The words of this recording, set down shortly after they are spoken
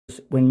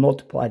when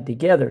multiplied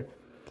together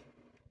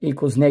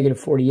equals negative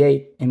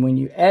 48, and when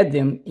you add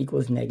them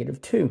equals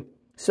negative 2.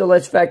 So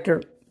let's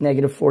factor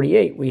negative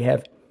 48. We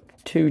have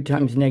 2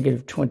 times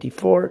negative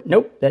 24.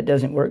 Nope, that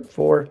doesn't work.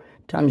 4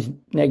 times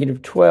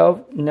negative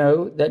 12.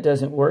 No, that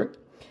doesn't work.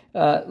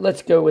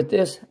 Let's go with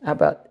this. How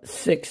about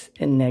 6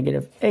 and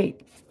negative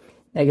 8?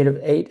 Negative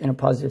 8 and a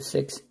positive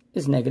 6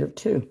 is negative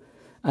 2.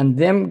 I'm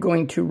then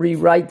going to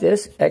rewrite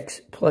this,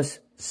 x plus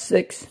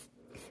 6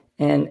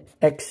 and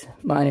x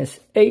minus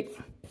 8,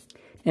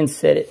 and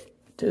set it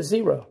to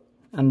 0.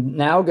 I'm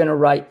now going to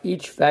write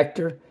each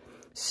factor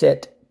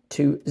set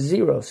to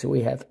 0. So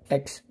we have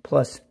x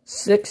plus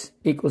 6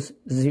 equals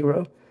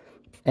 0,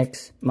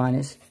 x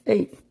minus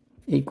 8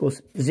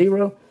 equals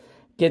 0.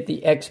 Get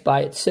the x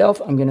by itself.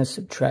 I'm going to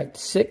subtract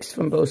 6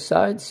 from both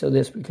sides. So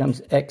this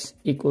becomes x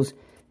equals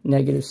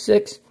negative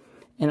 6.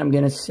 And I'm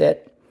going to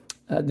set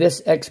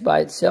this x by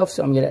itself.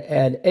 So I'm going to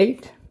add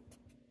 8.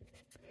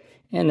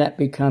 And that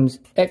becomes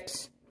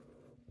x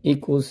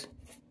equals